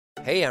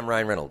Hey, I'm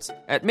Ryan Reynolds.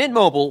 At Mint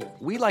Mobile,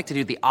 we like to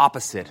do the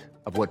opposite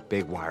of what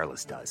Big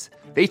Wireless does.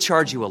 They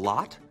charge you a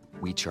lot,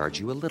 we charge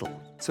you a little.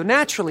 So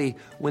naturally,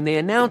 when they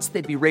announced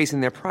they'd be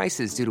raising their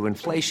prices due to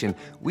inflation,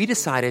 we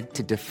decided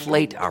to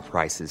deflate our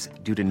prices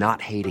due to not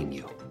hating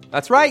you.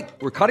 That's right.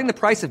 We're cutting the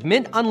price of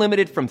Mint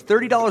Unlimited from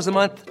 $30 a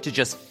month to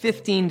just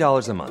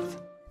 $15 a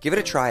month. Give it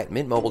a try at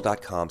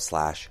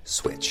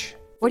mintmobile.com/switch.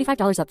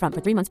 $45 up front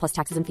for 3 months plus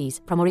taxes and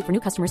fees. Promo rate for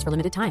new customers for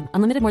limited time.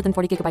 Unlimited more than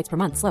 40 gigabytes per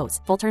month. Slows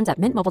full terms at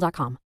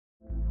mintmobile.com.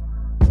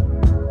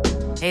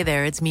 Hey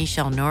there, it's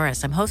Michelle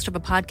Norris. I'm host of a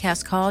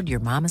podcast called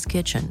Your Mama's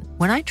Kitchen.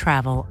 When I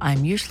travel,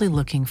 I'm usually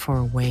looking for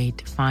a way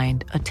to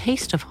find a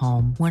taste of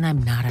home when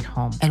I'm not at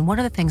home. And one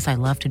of the things I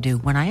love to do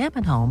when I am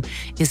at home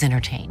is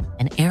entertain.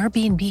 And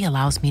Airbnb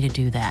allows me to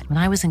do that.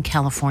 When I was in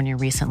California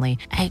recently,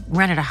 I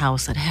rented a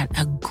house that had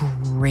a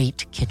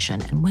great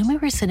kitchen. And when we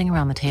were sitting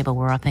around the table,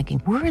 we're all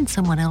thinking, we're in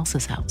someone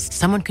else's house.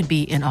 Someone could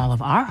be in all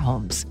of our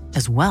homes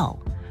as well.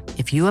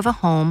 If you have a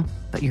home,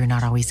 but you're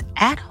not always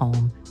at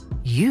home,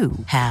 you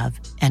have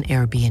an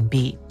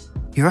Airbnb.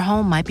 Your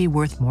home might be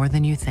worth more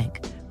than you think.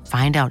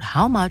 Find out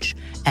how much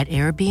at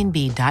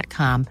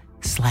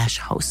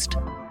airbnb.com/host.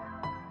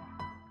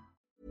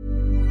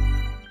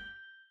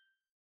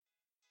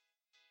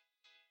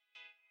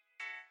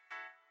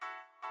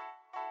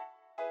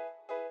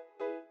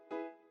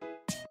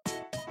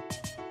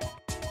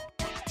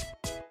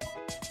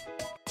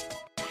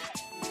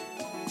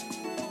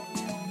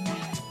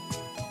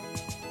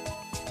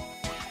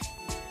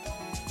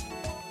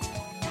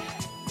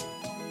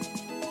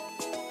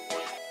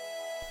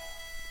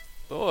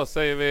 Då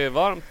säger vi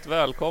varmt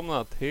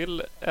välkomna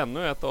till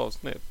ännu ett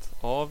avsnitt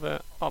av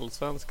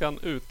Allsvenskan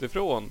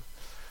utifrån.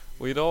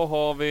 Och idag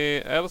har vi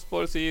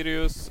Elfsborg,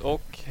 Sirius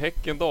och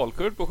Häcken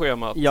Dalkurd på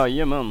schemat.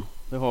 Jajamän,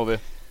 det har vi.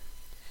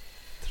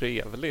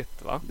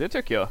 Trevligt, va? Det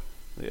tycker jag.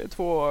 Det är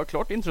två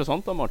klart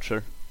intressanta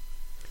matcher.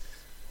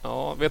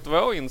 Ja, vet du vad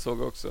jag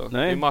insåg också?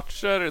 Nej. I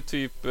matcher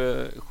typ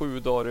 7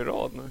 dagar i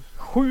rad nu.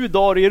 7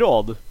 dagar i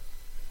rad?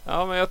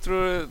 Ja, men jag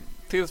tror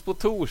tills på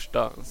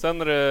torsdag.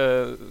 Sen är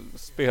det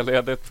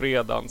spelledigt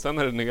fredagen. Sen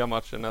är det nya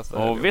matcher nästa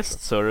Ja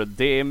visst sir,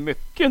 det är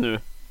mycket nu.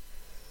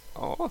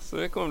 Ja, så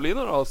det kommer bli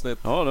några avsnitt.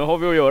 Ja, det har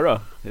vi att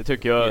göra. Det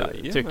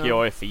tycker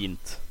jag är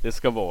fint. Det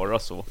ska vara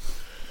så.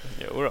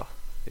 Jo då.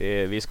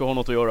 Vi ska ha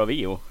något att göra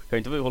vi och kan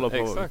inte hålla på.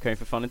 Exakt. Kan ju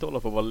för fan inte hålla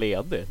på att vara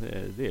ledig.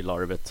 Det är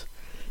larvet.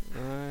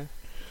 Nej.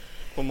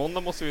 På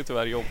måndag måste vi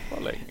tyvärr jobba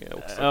länge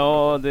också.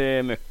 Ja, det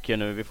är mycket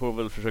nu. Vi får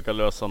väl försöka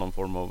lösa någon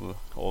form av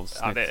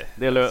avsnitt. Ja,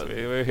 vi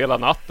har ju hela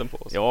natten på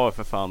oss. Ja,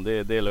 för fan.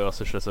 Det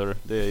löser sig så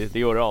det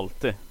gör det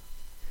alltid.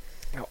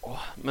 Ja,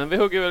 men vi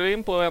hugger väl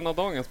in på en av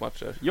dagens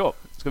matcher. Ja,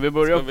 ska vi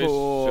börja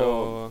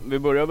vi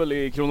börjar väl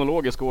i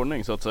kronologisk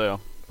ordning så att säga.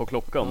 På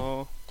klockan.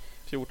 Ja,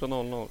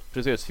 14.00.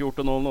 Precis,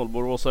 14.00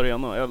 Borås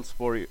Arena,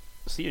 Elfsborg,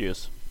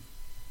 Sirius.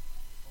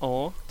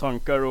 Ja.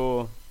 Tankar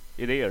och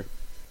idéer?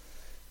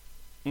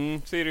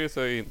 Sirius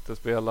har ju inte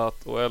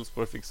spelat och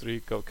Elfsborg fick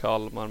stryk av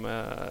Kalmar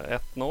med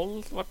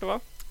 1-0 vart det, va?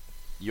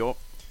 Ja.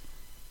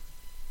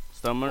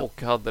 Stämmer.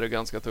 Och hade det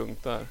ganska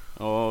tungt där.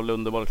 Ja, och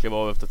Lundevall klev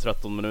av efter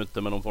 13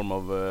 minuter med någon form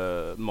av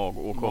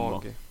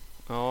magåkomma.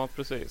 Ja,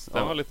 precis.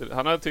 Den var lite,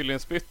 han hade tydligen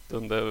spytt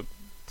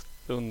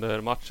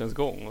under matchens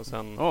gång och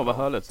sen, vad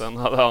härligt. Sen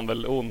hade han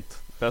väl ont.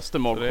 Bästa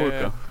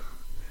magsjuka.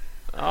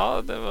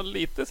 Ja, det var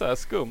lite så här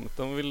skumt.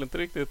 De vill inte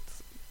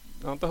riktigt.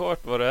 Jag har inte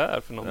hört vad det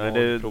är för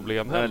något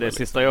problem heller. Det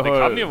liksom. Det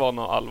kan ju vara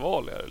något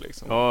allvarligare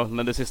liksom. Ja,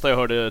 men det sista jag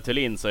hörde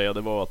Thelin säga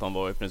det var att han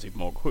var i princip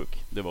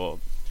magsjuk. Det var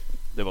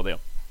det.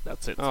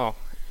 That's it. Ja,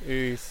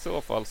 i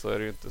så fall så är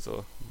det ju inte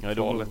så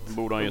farligt. Då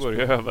borde han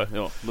ju över.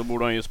 Ja, då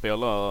borde han ju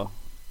spela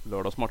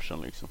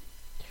lördagsmatchen liksom.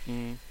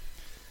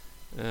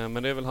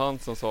 Men det är väl han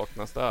som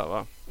saknas där,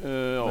 va?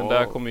 Ja. Men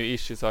där kommer ju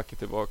Ishizaki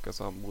tillbaka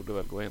så han borde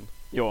väl gå in.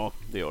 Ja,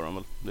 det gör han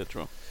väl. Det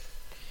tror jag.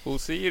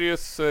 Hos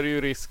Sirius är det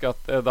ju risk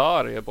att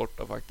Edar är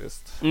borta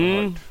faktiskt.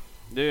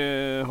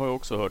 Det har jag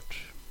också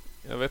hört.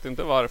 Jag vet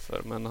inte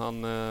varför, men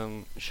han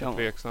är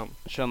tveksam.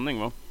 Känning,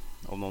 va?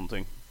 Av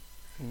någonting.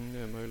 Det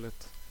är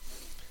möjligt.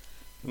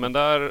 Men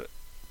där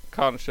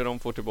kanske de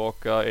får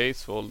tillbaka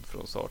Acevold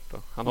från start då.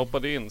 Han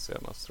hoppade in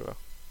senast tror jag.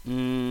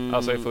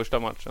 Alltså i första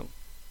matchen.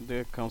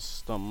 Det kan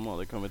stämma,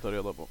 det kan vi ta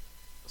reda på.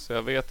 Så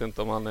jag vet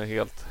inte om han är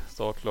helt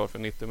startklar för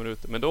 90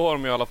 minuter. Men då har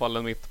de i alla fall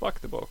en mittback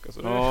tillbaka. Så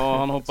ja,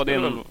 han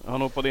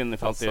hoppade in i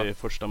fram till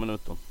första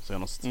minuten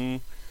senast.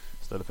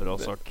 Istället för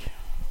Razak.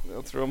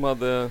 Jag tror de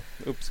hade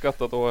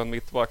uppskattat att ha en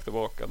mittback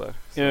tillbaka där.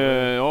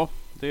 Ja,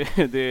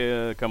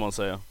 det kan man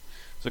säga.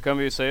 Så kan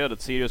vi ju säga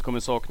att Sirius kommer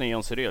sakna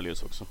Ian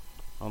Sirelius också.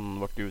 Han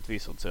vart ju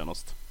utvisad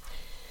senast.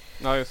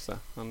 Ja, just det.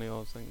 Han är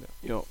avstängd.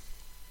 Ja.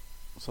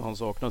 Så han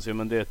saknas ju,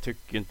 men det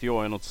tycker inte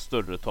jag är något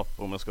större tapp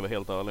om jag ska vara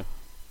helt ärlig.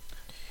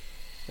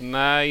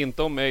 Nej,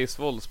 inte om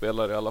Acevold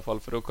spelar i alla fall,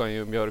 för då kan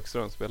ju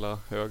Björkström spela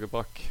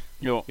högerback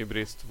i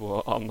brist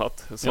på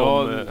annat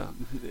som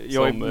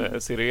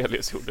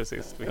Sirelius gjorde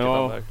sist, vilket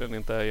han verkligen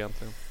inte är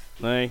egentligen.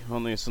 Nej,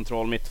 han är ju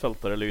central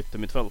mittfältare eller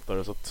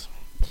yttermittfältare så att...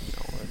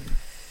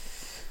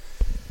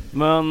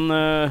 Men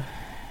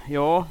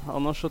Ja,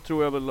 annars så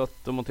tror jag väl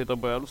att om man tittar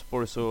på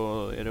Elfsborg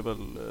så är det väl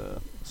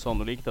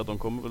sannolikt att de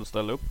kommer väl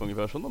ställa upp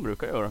ungefär som de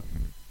brukar göra.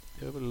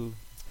 Det är väl...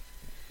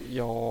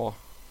 Ja,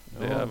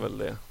 det är väl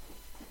det.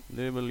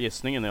 Det är väl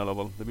gissningen i alla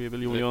fall. Det blir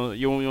väl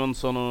Jon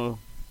Jönsson och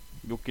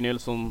Jocke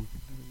Nilsson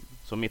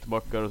som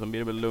mittbackar, och sen blir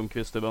det väl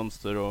Lundqvist till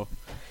vänster och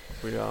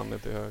Gojani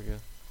till höger.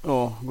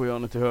 Ja,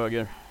 Gojani till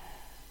höger.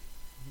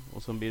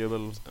 Och sen blir det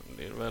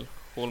väl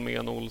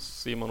Holmén,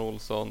 Simon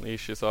Olsson,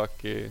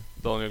 Ishizaki,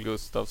 Daniel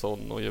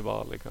Gustafsson och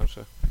Jebali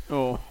kanske.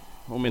 Ja,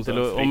 om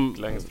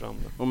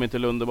inte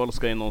Lundevall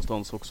ska in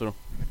någonstans också då.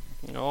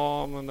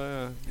 Ja, men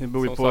det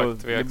beror som på,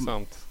 sagt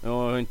tveksamt. Jag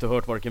har inte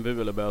hört varken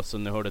bu eller bä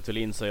sen jag hörde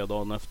Thelin säga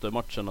dagen efter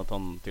matchen att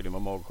han tydligen var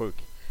magsjuk.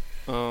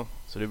 Ja.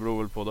 Så det beror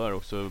väl på där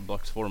också,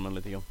 dagsformen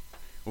lite grann.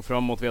 Och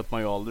framåt vet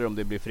man ju aldrig om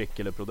det blir Frick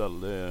eller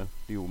Prodell, det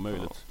är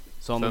omöjligt. Ja.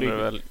 Sen är det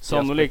väl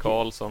Jesper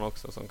Karlsson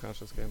också som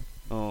kanske ska in.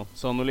 Ja,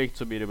 sannolikt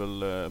så blir det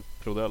väl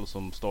Prodell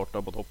som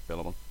startar på topp i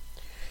alla fall.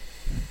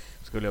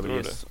 Skulle jag väl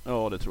gissa.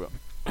 Ja, det tror jag.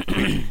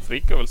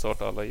 Frick har väl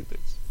startat alla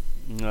hittills?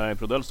 Nej,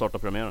 Prodell startar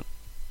premiären.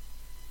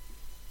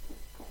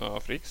 Ja,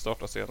 Frick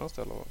startar senast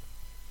i alla fall.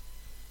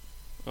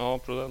 Ja,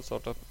 Prodell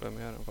startar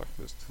premiären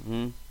faktiskt.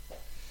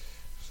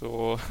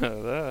 Så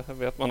det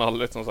vet man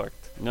aldrig som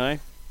sagt. Nej,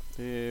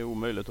 det är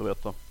omöjligt att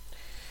veta.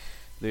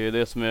 Det är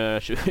det som är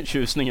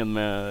tjusningen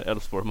med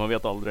Elfsborg. Man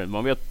vet aldrig.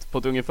 Man vet på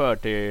ett ungefär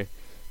till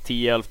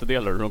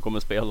 10/11 hur de kommer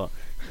spela.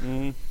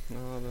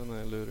 Ja, den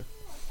är lurig.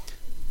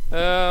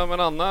 Men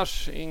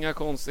annars inga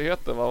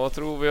konstigheter va? Vad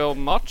tror vi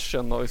om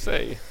matchen då i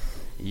sig?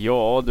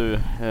 Ja du,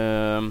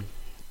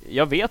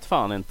 jag vet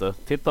fan inte.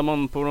 Tittar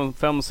man på de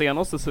 5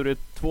 senaste så är det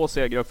 2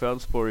 segrar för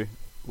Elfsborg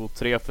och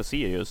 3 för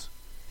Sirius.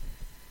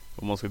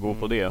 Om man ska gå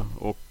på det.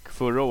 Och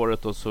förra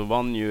året då så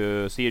vann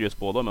ju Sirius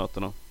båda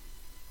mötena.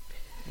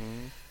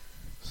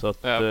 Så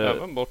att,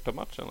 även borta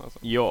matchen alltså?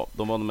 Ja,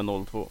 de vann med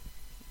 0-2.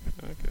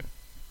 Okay.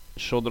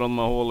 Shodran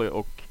Maholi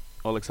och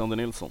Alexander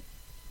Nilsson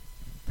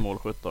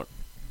målskyttar.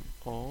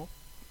 Ja,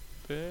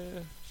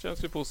 det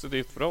känns ju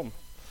positivt för dem.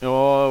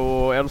 Ja,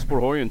 och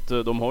Elfsborg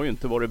har ju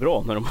inte varit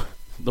bra när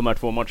de här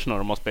 2 matcherna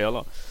de har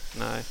spelat.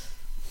 Nej.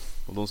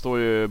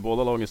 Och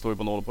båda lagen står ju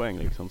på 0 poäng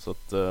liksom, så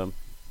att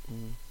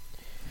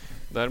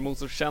Däremot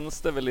så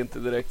känns det väl inte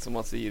direkt som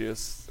att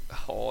Sirius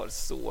har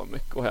så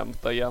mycket att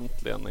hämta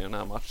egentligen i den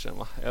här matchen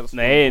va?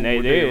 Nej,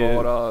 det är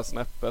vara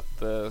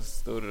snäppet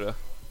större.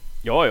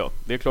 Ja,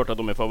 det är klart att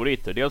de är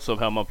favoriter. Dels av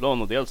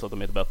hemmaplan och dels att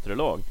de är ett bättre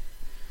lag.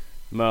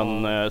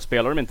 Men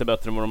spelar de inte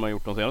bättre än vad de har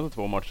gjort de senaste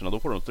 2 matcherna, då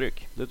får de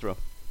stryk. Det tror jag.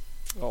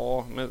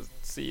 Ja, men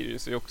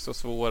Sirius är också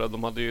svåra.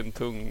 De hade ju en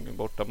tung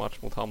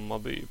bortamatch mot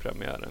Hammarby i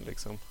premiären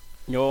liksom.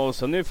 Ja, och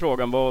sen är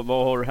frågan, vad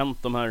har hänt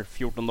de här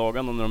 14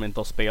 dagarna när de inte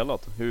har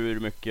spelat? Hur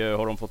mycket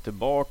har de fått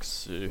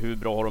tillbaks? Hur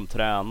bra har de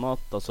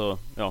tränat? Alltså,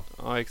 ja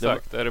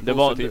exakt. Är det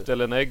positivt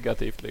eller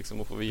negativt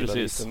liksom att få vila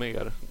lite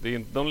mer?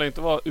 De lär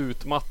inte vara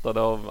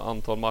utmattade av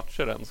antal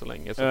matcher än så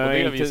länge. Så på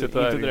det viset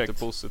är det inte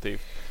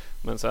positivt.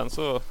 Men sen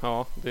så,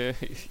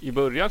 i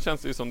början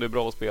känns det ju som det är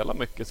bra att spela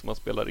mycket så man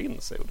spelar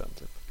in sig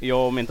ordentligt.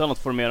 Ja, om inte annat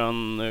formera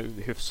en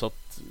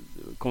hyfsat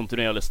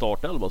kontinuerlig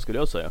startelva skulle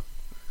jag säga.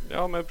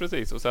 Ja, men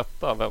precis. Och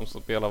sätta vem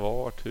som spelar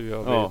vart, hur gör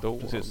vi då,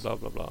 precis. Bla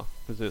bla bla.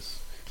 Precis.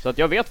 Så att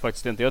jag vet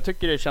faktiskt inte. Jag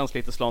tycker det känns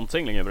lite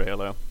slantsingling över det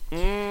hela.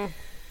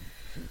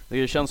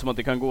 Det känns som att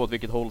det kan gå åt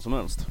vilket håll som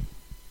helst.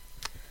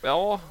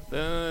 Ja, det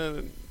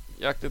är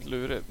jäkligt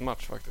lurig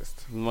match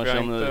faktiskt. Jag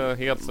är inte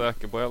helt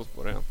säker på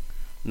Elfsborg igen.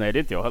 Nej, det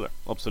är inte jag heller.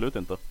 Absolut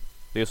inte.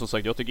 Det är som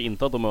sagt, jag tycker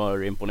inte att de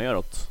har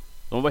imponerat.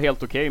 De var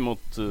helt okej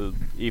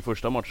i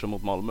första matchen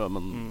mot Malmö,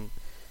 men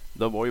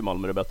där var ju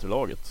Malmö det bättre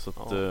laget. Så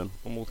att,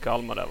 och mot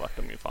Kalmar där var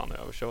de ju fan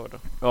överkörda.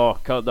 Ja,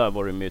 där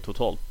var de ju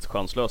totalt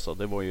chanslösa.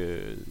 Det var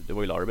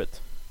ju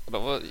larvigt.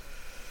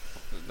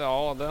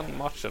 Den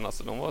matchen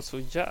alltså, de var så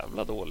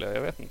jävla dåliga,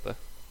 jag vet inte.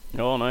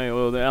 Ja, nej,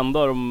 och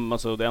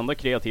det enda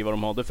kreativa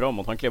de hade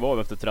framåt, han klev av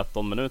efter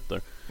 13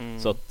 minuter.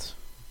 Så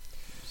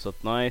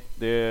att nej,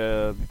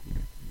 det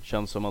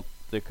känns som att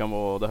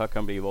det här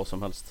kan bli vad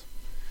som helst.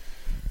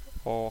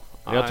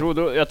 Jag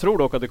tror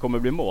dock att det kommer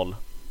bli mål.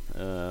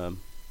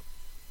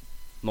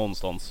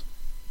 Någonstans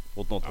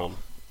åt något håll.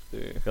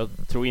 Jag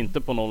tror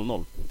inte på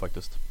 0-0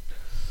 faktiskt.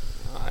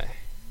 Nej.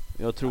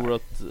 Jag tror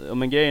att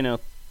men grejen är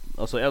att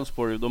alltså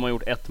Elfsborg, de har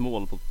gjort 1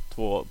 mål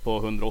på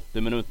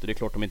 180 minuter. Det är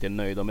klart de inte är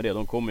nöjda med det.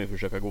 De kommer ju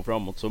försöka gå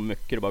framåt så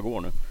mycket det bara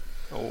går nu.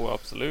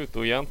 Absolut.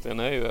 Och egentligen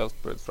är ju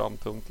Elfsborg ett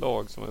framtungt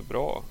lag som är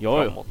bra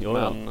framåt.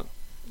 Men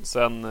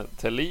sen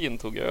Thelin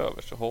tog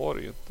över så har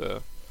det ju inte...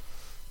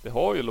 Det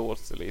har ju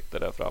låst sig lite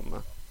där framme.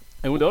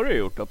 Jo, det har det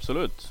gjort,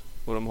 absolut.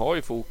 Och de har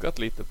ju fokat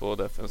lite på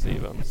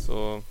defensiven,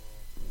 så...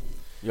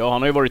 Ja,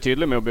 han har ju varit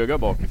tydlig med att bygga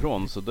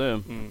bakifrån, så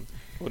det...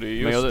 Och det är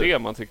just det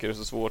man tycker är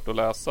så svårt att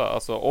läsa.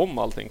 Alltså om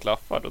allting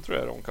klaffar, då tror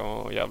jag de kan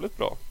vara jävligt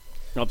bra.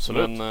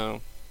 Absolut. Men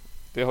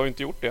det har ju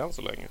inte gjort det än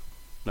så länge.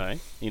 Nej,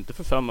 inte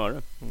för 5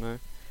 öre. Nej.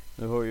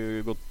 Det har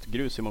ju gått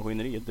grus i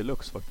maskineriet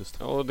deluxe faktiskt.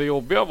 Ja, och det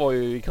jobbiga var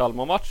ju i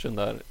Kalmar-matchen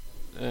där.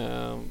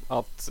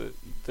 att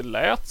det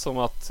lät som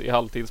att i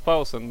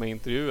halvtidspausen med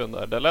intervjun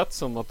där, det lät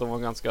som att de var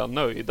ganska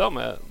nöjda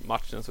med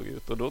matchen såg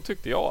ut, och då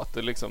tyckte jag att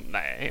det liksom,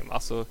 nej,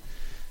 alltså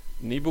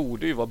ni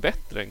borde ju vara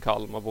bättre än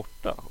Kalmar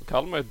borta, och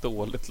Kalmar är ett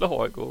dåligt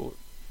lag, och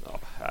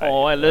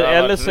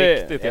eller så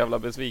riktigt jävla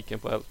besviken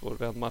på Elfsborg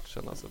den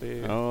matchen, alltså det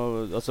är...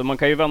 Ja, alltså man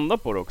kan ju vända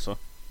på det också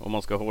om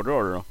man ska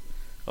hårdra det då,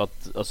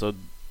 att alltså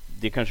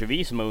det är kanske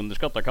vi som har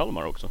underskattat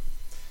Kalmar också.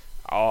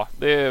 Ja,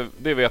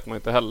 det vet man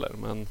inte heller,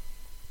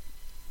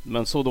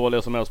 men så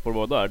dåliga som Elfsborg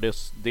var där,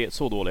 det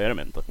så dåliga är de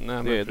inte.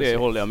 Nej, det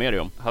håller jag med dig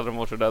om. Hade de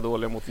varit så där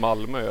dåliga mot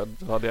Malmö,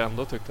 då hade jag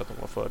ändå tyckt att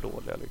de var för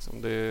dåliga liksom.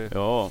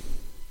 Ja,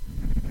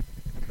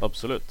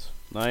 absolut.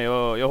 Nej,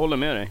 jag håller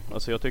med dig.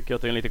 Alltså jag tycker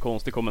att det är en lite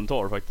konstig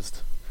kommentar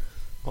faktiskt.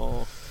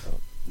 Ja.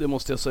 Det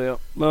måste jag säga.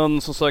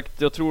 Men som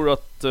sagt, jag tror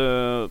att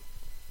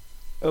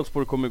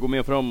Elfsborg kommer gå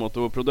mer framåt,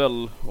 och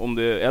Prodell, om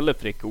det eller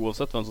Frick,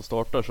 oavsett vem som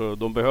startar, så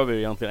de behöver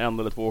egentligen en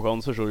eller två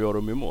chanser så gör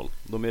de ju mål.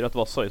 De är rätt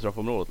vassa i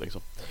straffområdet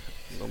liksom.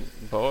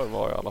 De bör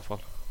vara i alla fall.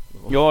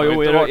 Ja,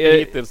 jo, inte varit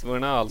hittills med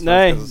den här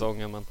allsvenska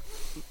säsongen, men...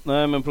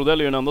 Nej, men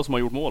Prodell är ju den enda som har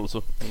gjort mål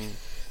så.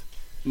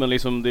 Men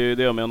liksom det är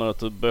det jag menar, att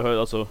det behöver,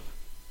 alltså,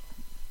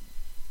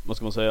 vad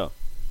ska man säga,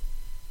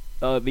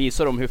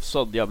 visar de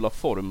hyfsad jävla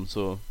form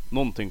så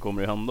någonting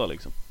kommer ju hända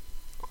liksom.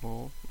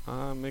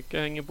 Ja, mycket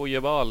hänger på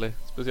Jebali,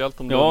 speciellt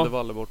om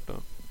Lundevall är borta.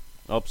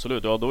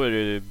 Absolut, ja då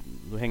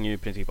hänger ju i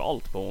princip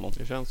allt på honom.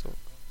 Det känns så.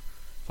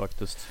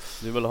 Faktiskt.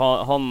 Det är väl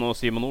han och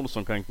Simon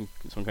Olsson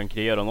som kan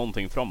kreera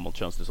någonting framåt,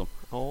 känns det som.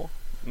 Ja.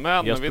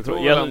 Men vi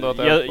tror ändå att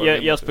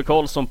Jesper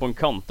Karlsson på en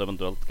kant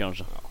eventuellt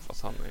kanske. Ja,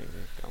 fast han är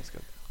ju ganska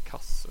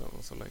kass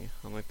än så länge.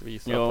 Han har inte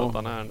visat att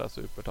han är den där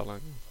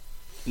supertalangen.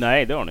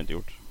 Nej, det har han inte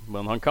gjort.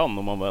 Men han kan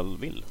om han väl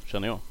vill,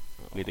 känner jag.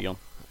 Lite grann.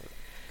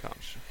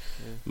 Kanske.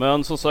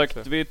 Men som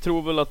sagt, vi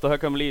tror väl att det här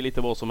kan bli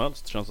lite vad som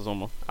helst, känns det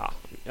som. Ja,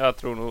 jag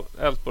tror nog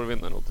Elfsborg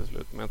vinner nog till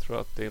slut, men jag tror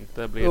att det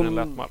inte blir en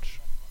lätt match.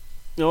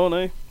 Ja,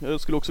 nej.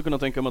 Jag skulle också kunna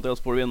tänka mig att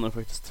Elfsborg vinner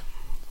faktiskt.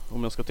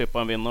 Om jag ska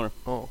tippa en vinnare.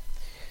 Ja.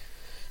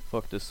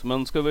 Faktiskt.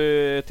 Men ska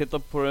vi titta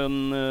på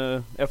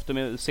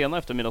den sena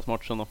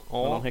eftermiddagsmatchen då?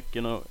 Ja.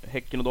 Mellan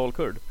Häcken och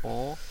Dalkurd.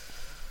 Ja.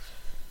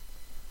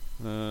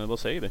 Vad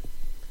säger vi?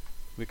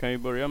 Vi kan ju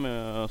börja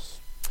med...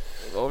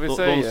 Vad vi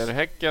säger,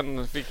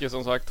 Häcken fick ju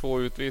som sagt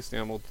 2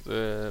 utvisningar mot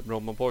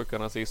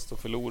Brommapojkarna sist och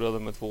förlorade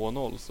med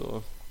 2-0,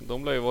 så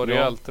de lär ju vara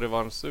rejält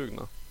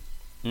revanschsugna.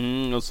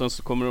 Och sen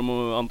så kommer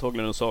de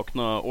antagligen att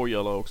sakna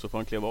Ojala också, för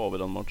han klev av i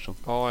den matchen.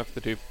 Ja,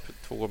 efter typ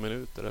 2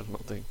 minuter eller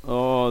någonting.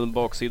 Ja, den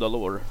baksida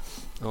lår.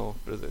 Ja,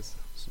 precis.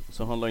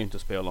 Så han lär inte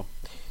spela.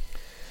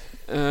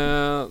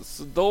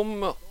 Så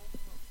de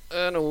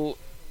är nog...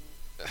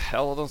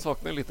 Ja, de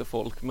saknar lite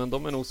folk, men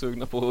de är nog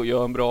sugna på att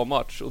göra en bra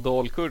match. Och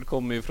Dalkurd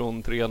kommer ju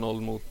från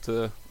 3-0 mot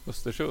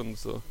Östersund,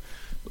 så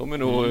de är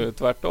nog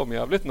tvärtom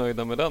jävligt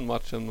nöjda med den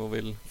matchen och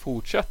vill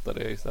fortsätta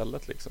det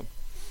istället liksom.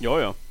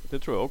 Ja, det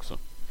tror jag också.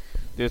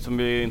 Det som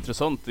är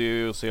intressant är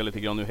ju att se lite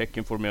grann hur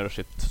Häcken formerar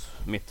sitt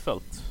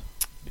mittfält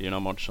i den här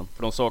matchen.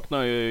 För de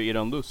saknar ju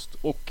Irandust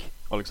och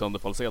Alexander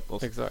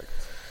Falsetas. Exakt.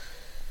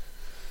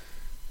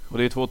 Och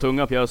det är 2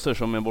 tunga pjäser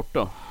som är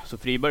borta. Så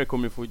Friberg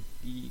kommer ju få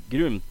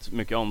grymt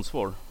mycket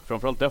ansvar,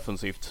 framförallt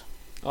defensivt.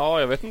 Ja,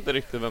 jag vet inte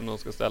riktigt vem de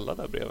ska ställa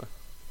där bredvid.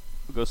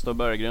 Gustav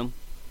Berggren.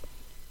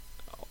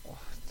 Ja,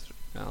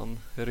 är han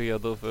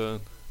redo för...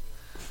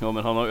 Ja,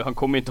 men han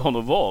kommer inte ha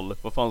något val.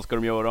 Vad fan ska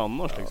de göra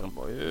annars liksom?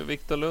 De har ju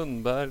Viktor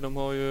Lundberg, de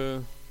har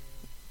ju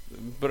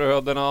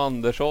bröderna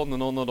Andersson,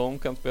 någon av dem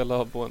kan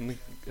spela på en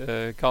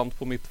kant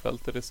på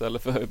mittfältet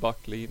istället för i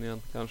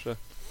backlinjen kanske.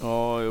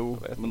 Ja, jo,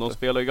 men de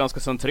spelar ju ganska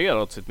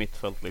centrerat sitt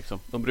mittfält liksom.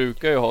 De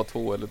brukar ju ha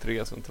 2 eller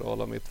 3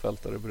 centrala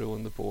mittfältare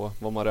beroende på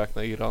vad man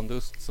räknar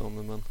Irandust som,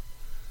 men...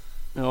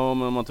 Ja,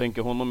 men man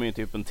tänker honom är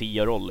typ en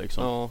 10-roll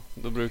liksom. Ja,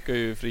 då brukar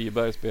ju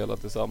Friberg spela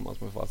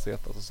tillsammans med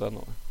Falsetas och sen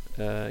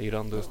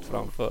Irandust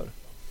framför.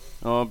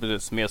 Ja,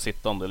 precis, mer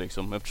sittande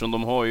liksom. Eftersom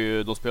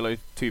de spelar ju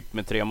typ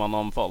med 3-man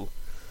anfall.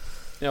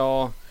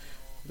 Ja,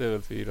 det är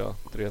väl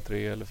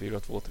 4-3-3 eller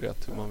 4-2-3-1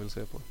 hur man vill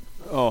se på.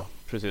 Ja,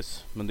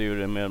 precis. Men det är ju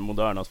det mer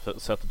moderna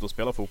sättet att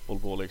spela fotboll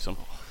på liksom.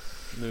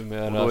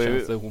 Numera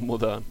känns det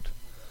omodernt.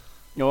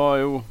 Ja,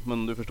 jo,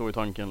 men du förstår ju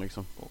tanken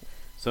liksom.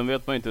 Sen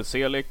vet man inte,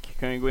 Selik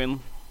kan ju gå in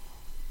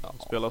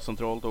och spela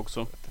centralt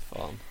också.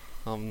 Fan.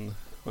 Han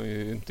har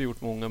ju inte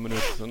gjort många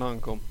minuter sedan han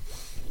kom.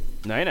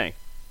 Nej.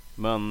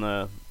 Men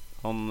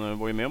han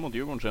var ju med mot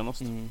Djurgården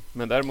senast.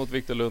 Men däremot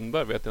Viktor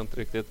Lundberg vet jag inte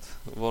riktigt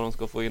vad de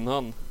ska få in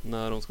han,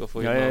 när de ska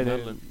få in han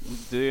heller.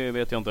 Det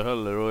vet jag inte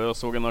heller. Och jag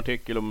såg en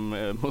artikel om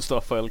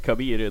Mustafa El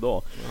Kabir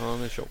idag. Ja,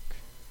 han är tjock.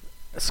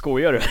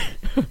 Skojar du?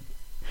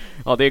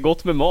 Ja, det är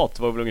gott med mat,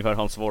 var väl ungefär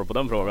hans svar på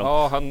den frågan.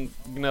 Ja, han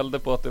gnällde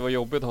på att det var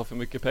jobbigt att ha för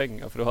mycket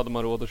pengar, för då hade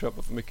man råd att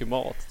köpa för mycket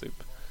mat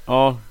typ.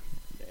 Ja,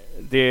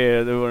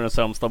 det var den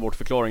sämsta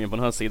bortförklaringen på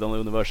den här sidan av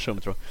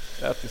universum, tror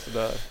jag. Lät ju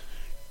sådär.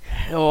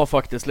 Ja,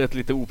 faktiskt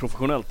lite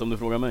oprofessionellt om du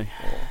frågar mig.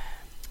 Ja.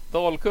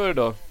 Dalkurd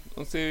då?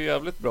 De ser ju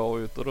jävligt bra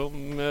ut och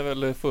de är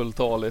väl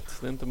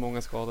fulltaligt. Det är inte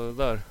många skadade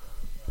där.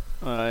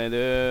 Nej, det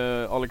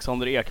är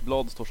Alexander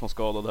Ekblad står som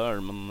skadad här,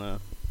 men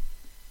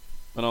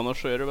Men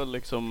annars så är det väl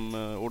liksom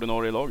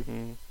ordinarie lag,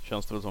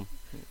 känns det väl som.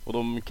 Och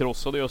de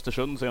krossade i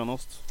Östersund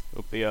senast,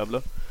 uppe i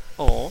Gävle.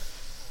 Ja,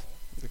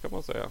 det kan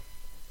man säga.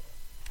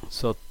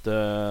 Så att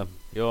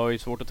jag har ju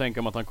svårt att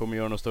tänka mig att han kommer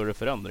göra några större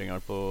förändringar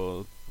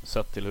på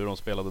sett till hur de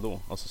spelade då,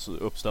 alltså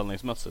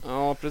uppställningsmässigt.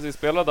 Ja, precis.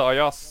 Spelade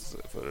Ajas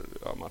för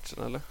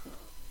matchen, eller?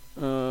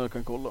 Jag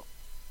kan kolla.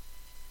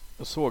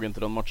 Jag såg inte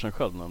den matchen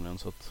själv nämligen,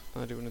 så att...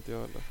 Nej, det gjorde inte jag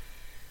heller.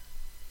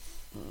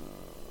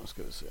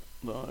 Ska vi se.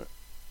 Där.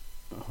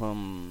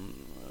 Han...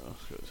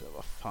 Ska vi se,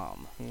 vad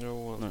fan.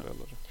 Jo, han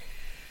spelade.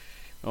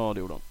 Ja, det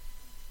gjorde han.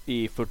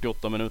 I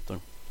 48 minuter.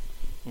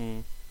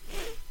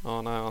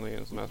 Ja, nej, han är ju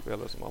en sån här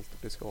spelare som alltid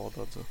blir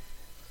skadad, så.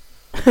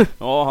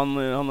 Ja,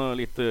 han har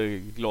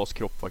lite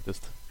glaskropp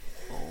faktiskt.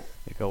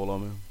 Det kan jag hålla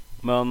med.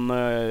 Men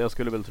jag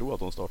skulle väl tro att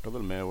de startar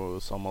väl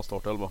med samma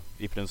startelva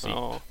i princip.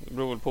 Ja, det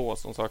beror väl på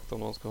som sagt om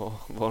de ska ha,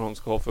 vad de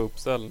ska ha för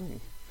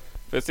uppställning.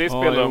 För sist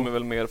spelar de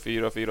väl mer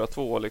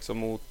 4-4-2 liksom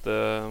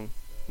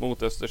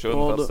mot Östersund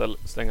för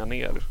att stänga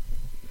ner.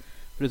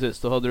 Precis,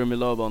 då hade de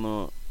Milaban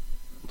och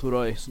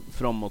Turay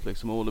framåt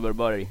liksom, och Oliver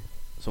Berg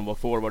som var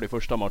forward i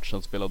första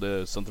matchen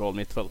spelade central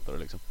mittfältare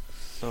liksom.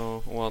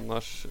 Ja, och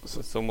annars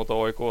som mot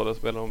AIK då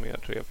spelar de mer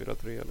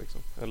 3-4-3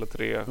 liksom. Eller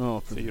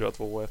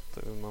 3-4-2-1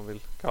 hur man vill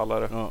kalla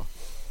det. Ja,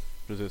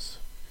 precis.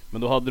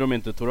 Men då hade de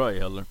inte Turay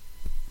heller.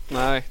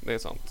 Nej, det är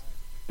sant.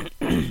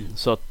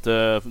 Så att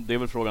det är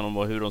väl frågan om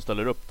hur de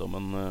ställer upp då.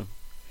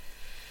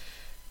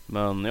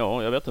 Men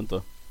ja, jag vet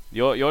inte.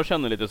 Jag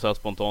känner lite så här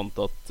spontant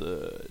att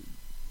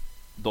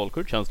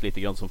Dalkurd känns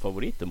lite grann som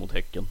favoriter mot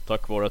Häcken.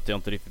 Tack vare att jag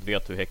inte riktigt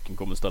vet hur Häcken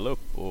kommer ställa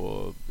upp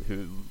och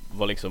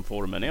vad liksom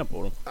formen är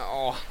på dem.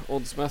 Ja,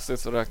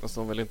 oddsmässigt så räknas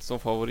de väl inte som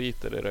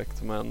favoriter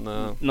direkt, men...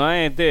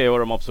 Nej, det gör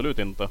de absolut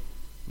inte.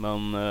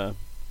 Men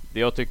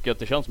jag tycker att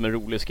det känns som en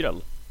rolig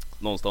skräll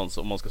någonstans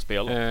om man ska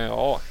spela.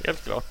 Ja,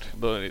 helt klart.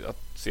 Jag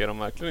ser de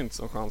verkligen inte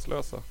som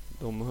chanslösa.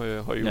 De har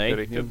gjort det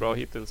riktigt bra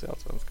hittills i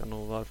Allsvenskan,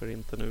 och varför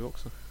inte nu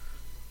också?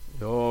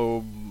 Ja,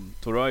 och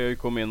Turay har ju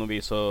kommit in och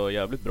visat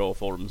jävligt bra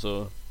form,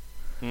 så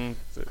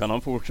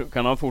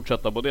kan han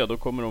fortsätta på det, då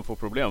kommer de få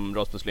problem,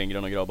 Rasmus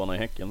Lindgren och grabbarna i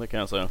Häcken, det kan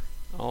jag säga.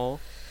 Ja.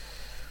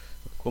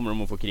 Då kommer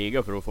de att få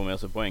kriga för att få med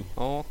sig poäng.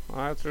 Ja,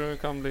 jag tror det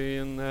kan bli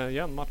en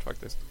jämn match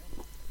faktiskt.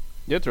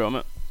 Det tror jag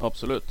med,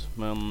 absolut.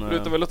 Men det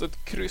lutar väl åt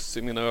ett kryss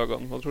i mina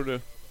ögon, vad tror du?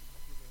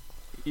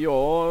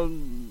 Ja,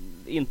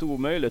 inte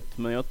omöjligt,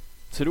 men jag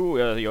tror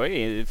jag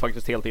är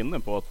faktiskt helt inne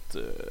på att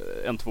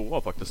en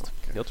tvåa faktiskt.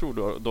 Okay. Jag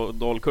tror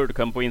Dalkurd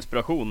kan få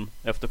inspiration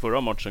efter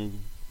förra matchen.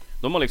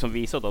 De har liksom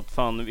visat att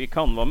fan, vi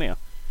kan vara med.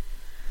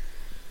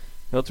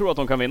 Jag tror att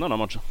de kan vinna den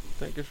här matchen.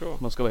 Tänker så.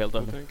 Man ska vara helt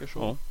ärlig. Tänker så.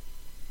 Ja.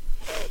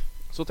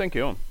 Så tänker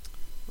jag.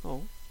 Ja.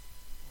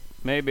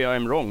 Maybe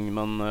I'm wrong,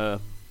 men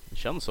det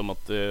känns som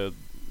att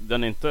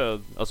den inte,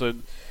 alltså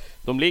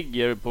de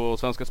ligger på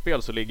Svenska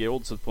Spel, så ligger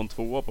oddset på en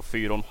tvåa på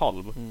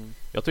 4,5.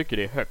 Jag tycker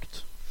det är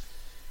högt.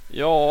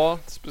 Ja,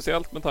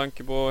 speciellt med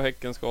tanke på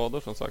Häckens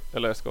skador som sagt.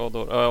 Eller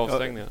skador,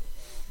 avstängningar.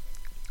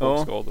 Och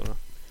skadorna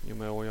i och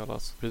med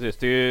Ojalas. Precis,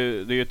 det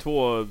är ju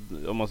två,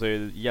 om man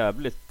säger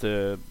jävligt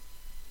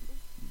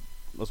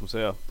vad ska man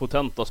säga,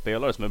 potenta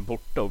spelare som är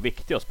borta, och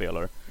viktiga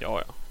spelare.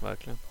 Ja,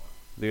 verkligen.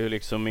 Det är ju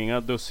liksom inga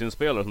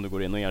dussinspelare som du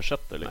går in och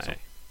ersätter liksom. Nej.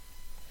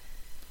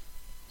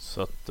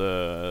 Så att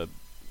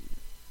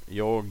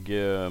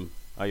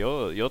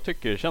jag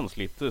tycker det känns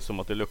lite som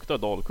att det luktar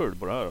Dalkurd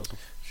på det här alltså.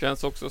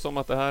 Känns också som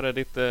att det här är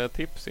ditt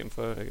tips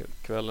inför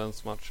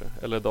kvällens matcher,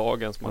 eller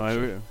dagens matcher.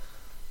 Nej,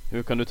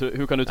 hur kan du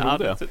tro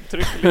det? Du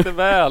trycker lite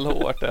väl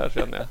hårt där,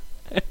 känner jag.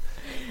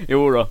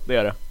 Jo då, det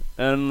är det.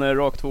 En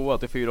rak tvåa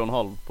till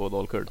 4,5 på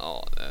Dalkurd.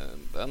 Ja,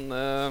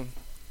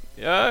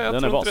 jag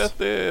tror inte att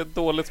det är ett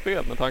dåligt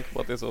spel med tanke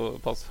på att det är så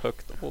pass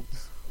högt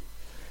odds.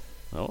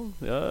 Ja,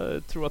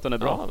 jag tror att den är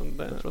bra.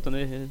 Ja, jag tror att den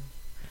är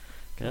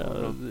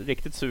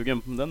riktigt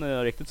sugen. Den är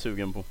jag riktigt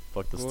sugen på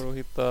faktiskt. Går att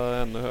hitta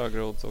ännu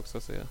högre odds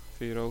också, ser jag.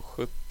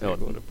 4,70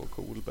 går det på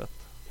Coolbet.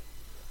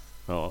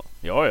 Ja,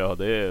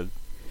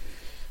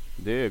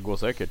 det går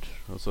säkert.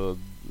 Alltså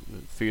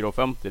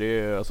 4,50, det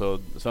är alltså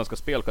Svenska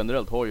Spel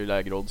generellt har ju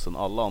lägre odds än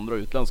alla andra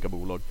utländska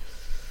bolag.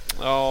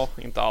 Ja,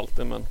 inte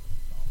alltid, men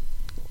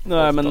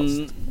nej,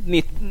 oftast.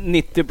 Men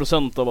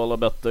 90% av alla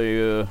bet är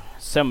ju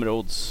sämre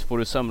odds. Får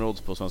du sämre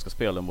odds på Svenska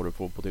Spel än vad du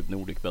får på typ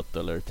Nordic Bet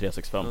eller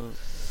 365.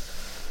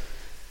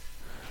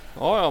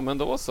 Ja, men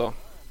då så.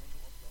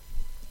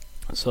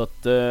 Så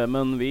att,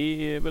 men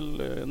vi är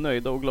väl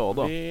nöjda och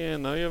glada. Vi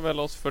nöjer väl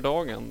oss för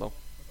dagen då.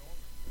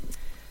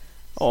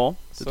 Ja,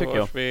 det tycker jag. Så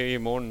hörs vi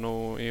imorgon,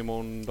 och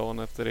imorgon dagen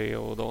efter det,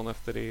 och dagen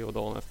efter det, och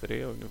dagen efter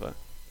det ungefär.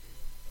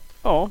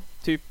 Ja,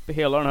 typ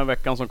hela den här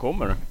veckan som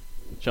kommer,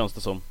 känns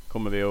det som,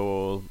 kommer vi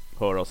att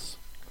höras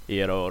i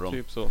era öron.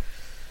 Typ så.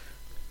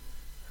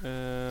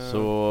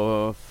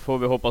 Så får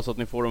vi hoppas att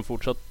ni får en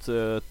fortsatt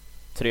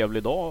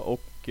trevlig dag,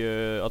 och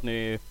att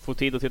ni får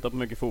tid att titta på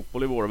mycket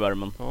fotboll i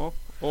vårvärmen. Ja,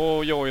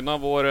 och joina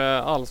vår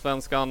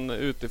Allsvenskan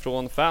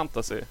utifrån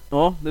fantasy.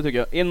 Ja, det tycker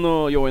jag. In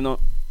och joina.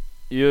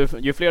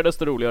 Ju fler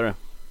desto roligare.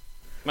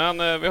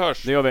 Men vi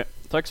hörs. Det gör vi.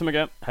 Tack så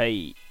mycket.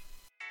 Hej.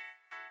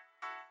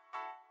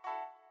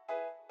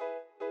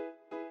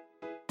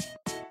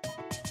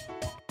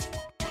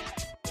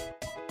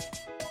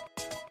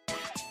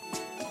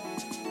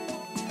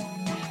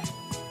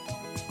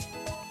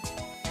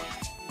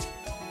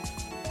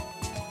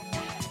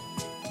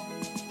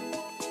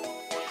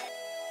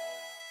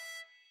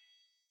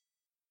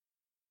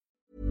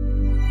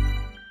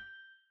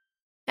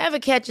 Ever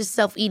catch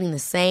yourself eating the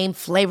same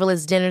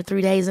flavorless dinner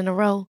 3 days in a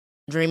row?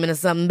 Dreaming of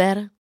something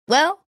better?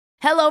 Well,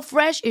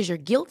 HelloFresh is your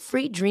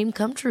guilt-free dream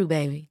come true,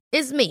 baby.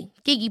 It's me,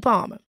 Keke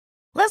Palmer.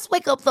 Let's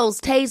wake up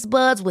those taste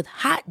buds with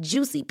hot,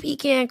 juicy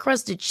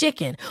pecan-crusted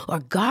chicken or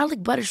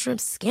garlic butter shrimp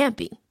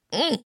scampi.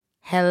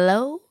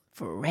 Hello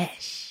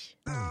Fresh.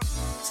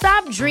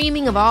 Stop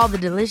dreaming of all the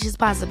delicious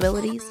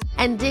possibilities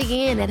and dig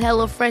in at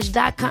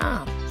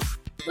HelloFresh.com.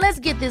 Let's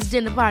get this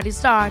dinner party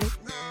started.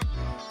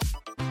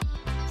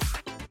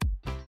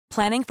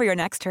 Planning for your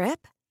next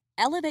trip?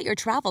 Elevate your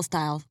travel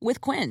style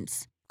with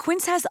Quince.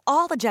 Quince has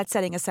all the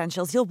jet-setting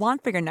essentials you'll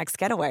want for your next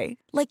getaway,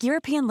 like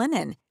European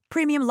linen,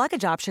 premium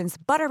luggage options,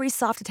 buttery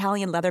soft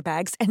Italian leather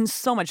bags, and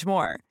so much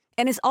more.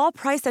 And is all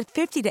priced at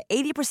 50 to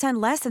 80%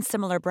 less than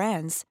similar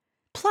brands.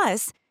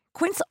 Plus,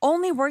 Quince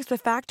only works with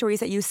factories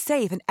that use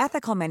safe and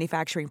ethical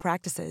manufacturing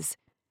practices.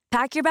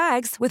 Pack your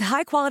bags with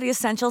high-quality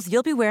essentials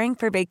you'll be wearing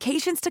for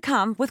vacations to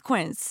come with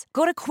Quince.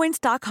 Go to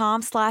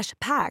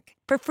quince.com/pack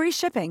for free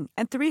shipping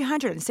and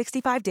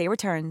 365-day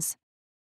returns.